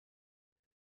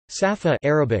Safa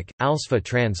Arabic, Alsfa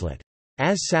translate.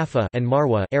 As Safa and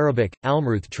Marwa Arabic,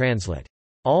 Almruth translate.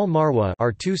 Al-Marwa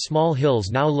are two small hills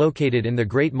now located in the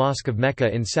Great Mosque of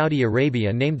Mecca in Saudi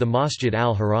Arabia named the Masjid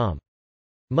al-Haram.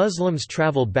 Muslims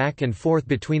travel back and forth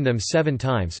between them 7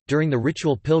 times, during the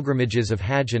ritual pilgrimages of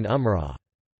Hajj and Umrah.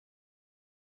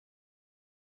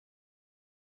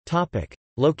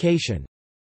 Location.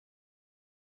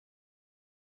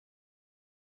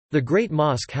 The Great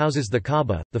Mosque houses the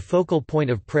Kaaba, the focal point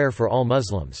of prayer for all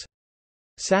Muslims.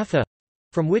 Safa,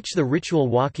 from which the ritual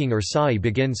walking or sa'i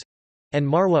begins, and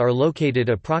Marwa are located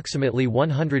approximately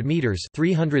 100 meters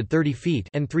 (330 feet)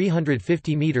 and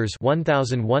 350 meters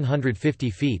 (1150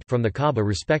 feet) from the Kaaba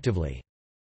respectively.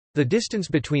 The distance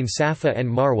between Safa and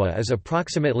Marwa is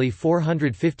approximately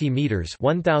 450 meters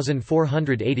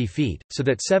 (1480 feet), so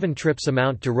that 7 trips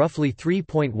amount to roughly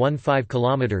 3.15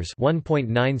 kilometers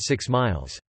 (1.96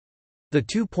 miles). The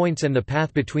 2 points and the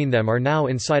path between them are now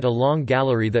inside a long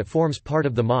gallery that forms part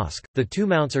of the mosque. The 2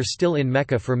 mounts are still in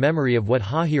Mecca for memory of what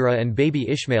Hajira and baby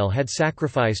Ishmael had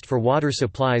sacrificed for water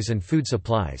supplies and food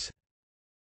supplies.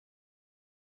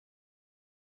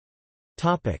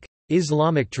 Topic: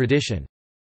 Islamic tradition.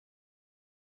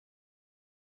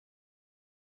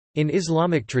 In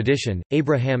Islamic tradition,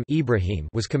 Ibrahim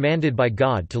was commanded by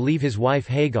God to leave his wife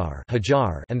Hagar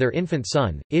and their infant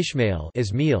son, Ishmael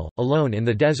alone in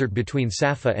the desert between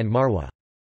Safa and Marwa.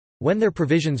 When their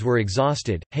provisions were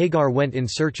exhausted, Hagar went in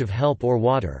search of help or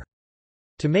water.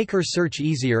 To make her search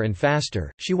easier and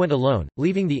faster, she went alone,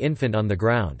 leaving the infant on the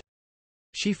ground.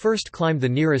 She first climbed the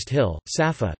nearest hill,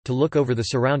 Safa, to look over the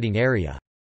surrounding area.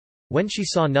 When she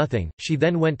saw nothing, she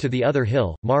then went to the other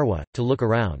hill, Marwa, to look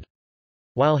around.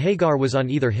 While Hagar was on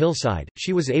either hillside,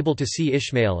 she was able to see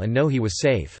Ishmael and know he was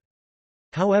safe.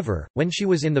 However, when she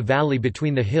was in the valley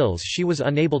between the hills she was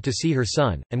unable to see her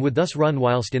son, and would thus run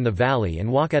whilst in the valley and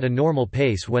walk at a normal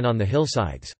pace when on the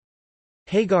hillsides.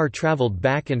 Hagar traveled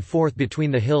back and forth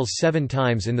between the hills 7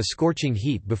 times in the scorching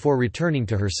heat before returning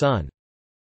to her son.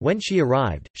 When she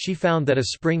arrived, she found that a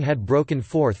spring had broken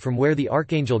forth from where the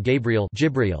archangel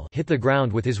Jibril hit the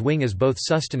ground with his wing as both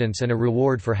sustenance and a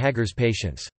reward for Hagar's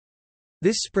patience.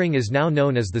 This spring is now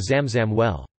known as the Zamzam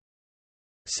well.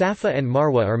 Safa and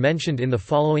Marwa are mentioned in the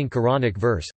following Quranic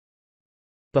verse.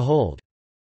 Behold!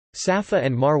 Safa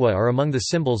and Marwa are among the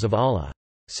symbols of Allah.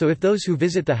 So if those who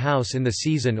visit the house in the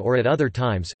season or at other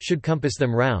times, should compass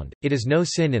them round, it is no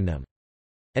sin in them.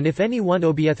 And if any one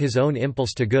obeyeth his own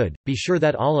impulse to good, be sure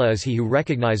that Allah is he who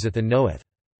recognizeth and knoweth.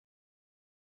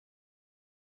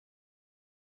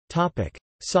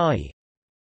 Sa'i.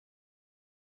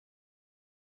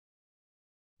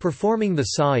 Performing the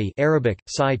sa'i Arabic,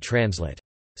 sa'i translate.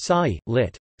 Sa'i,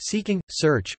 lit. Seeking,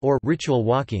 search, or ritual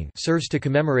walking serves to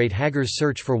commemorate Hagar's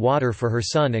search for water for her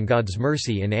son and God's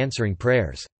mercy in answering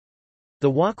prayers. The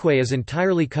walkway is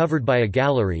entirely covered by a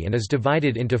gallery and is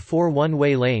divided into 4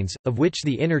 one-way lanes, of which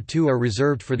the inner 2 are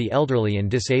reserved for the elderly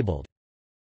and disabled.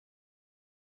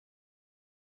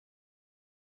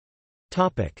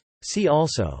 See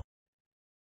also: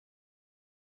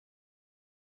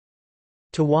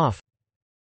 Tawaf.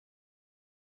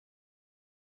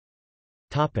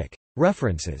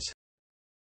 References